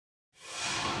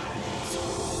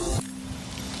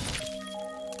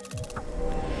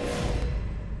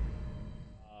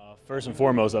First and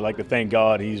foremost, I'd like to thank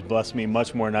God. He's blessed me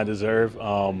much more than I deserve.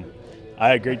 I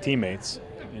had great teammates.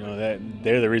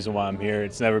 They're the reason why I'm here.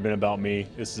 It's never been about me.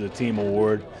 This is a team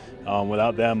award.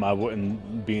 Without them, I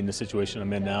wouldn't be in the situation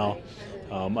I'm in now.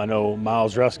 I know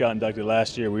Miles Russ got inducted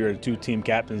last year. We were the two team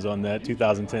captains on that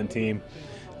 2010 team.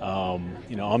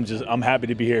 I'm happy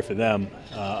to be here for them.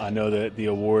 I know that the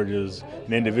award is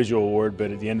an individual award,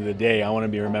 but at the end of the day, I want to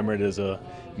be remembered as a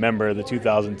member of the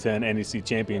 2010 NEC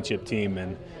championship team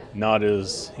and not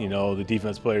as, the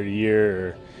defense player of the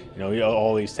year or,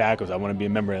 all these tackles. I want to be a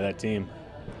member of that team.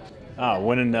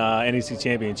 Winning NEC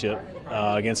championship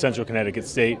against Central Connecticut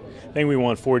State. I think we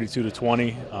won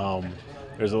 42-20.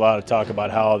 There's a lot of talk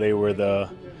about how they were the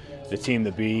team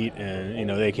to beat, and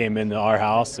they came into our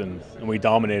house and we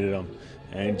dominated them.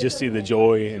 And just see the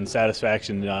joy and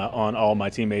satisfaction on all my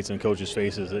teammates and coaches'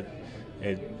 faces.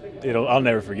 I'll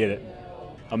never forget it.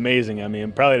 Amazing. I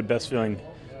mean, probably the best feeling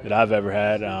that I've ever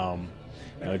had.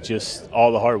 Just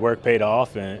all the hard work paid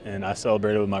off, and I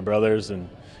celebrated with my brothers, and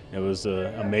it was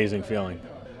an amazing feeling.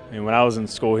 And when I was in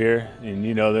school here, and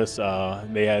you know this,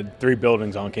 they had 3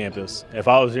 buildings on campus. If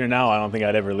I was here now, I don't think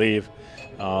I'd ever leave.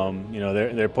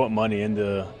 They're putting money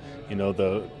into,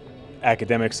 the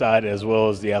academic side as well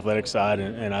as the athletic side,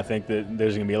 and I think that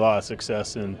there's going to be a lot of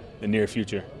success in the near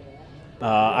future.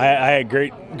 I had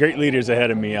great leaders ahead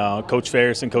of me. Coach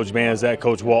Ferrison, Coach Banzak,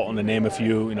 Coach Walton, to name a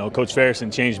few. Coach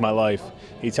Ferrison changed my life.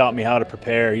 He taught me how to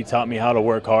prepare. He taught me how to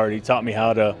work hard. He taught me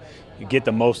how to get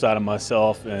the most out of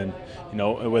myself. And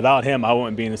without him, I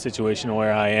wouldn't be in the situation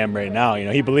where I am right now.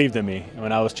 He believed in me.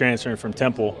 When I was transferring from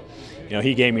Temple,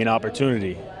 he gave me an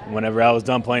opportunity. Whenever I was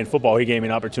done playing football, he gave me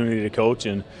an opportunity to coach,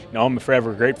 and I'm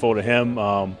forever grateful to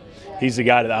him. He's the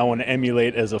guy that I want to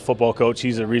emulate as a football coach.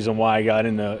 He's the reason why I got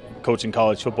into coaching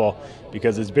college football,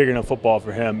 because it's bigger than football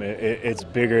for him. It's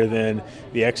bigger than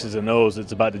the X's and O's.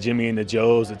 It's about the Jimmy and the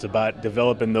Joes. It's about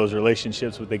developing those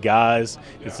relationships with the guys.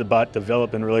 It's about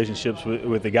developing relationships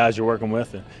with the guys you're working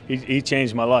with. And he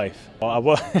changed my life.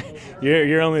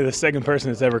 You're only the second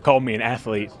person that's ever called me an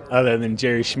athlete other than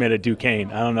Jerry Schmidt at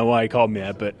Duquesne. I don't know why he called me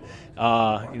that, but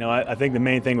I think the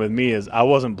main thing with me is I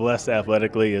wasn't blessed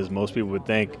athletically as most people would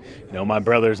think. My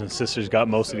brothers and sisters got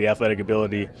most of the athletic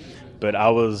ability, but I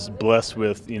was blessed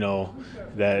with,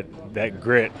 that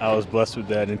grit. I was blessed with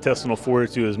that intestinal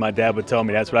fortitude, as my dad would tell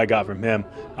me. That's what I got from him.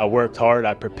 I worked hard.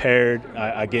 I prepared.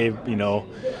 I gave,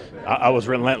 I was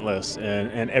relentless,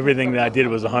 and everything that I did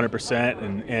was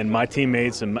 100%. And my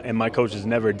teammates and my coaches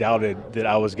never doubted that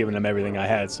I was giving them everything I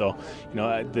had. So,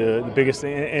 the biggest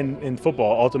thing in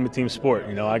football, ultimate team sport.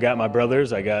 I got my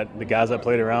brothers. I got the guys I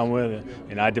played around with,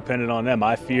 and I depended on them.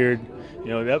 I feared.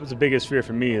 That was the biggest fear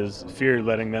for me, is fear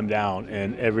letting them down.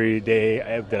 And every day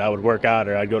that I would work out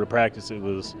or I'd go to practice, it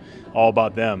was all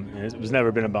about them, and it was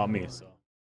never been about me. So.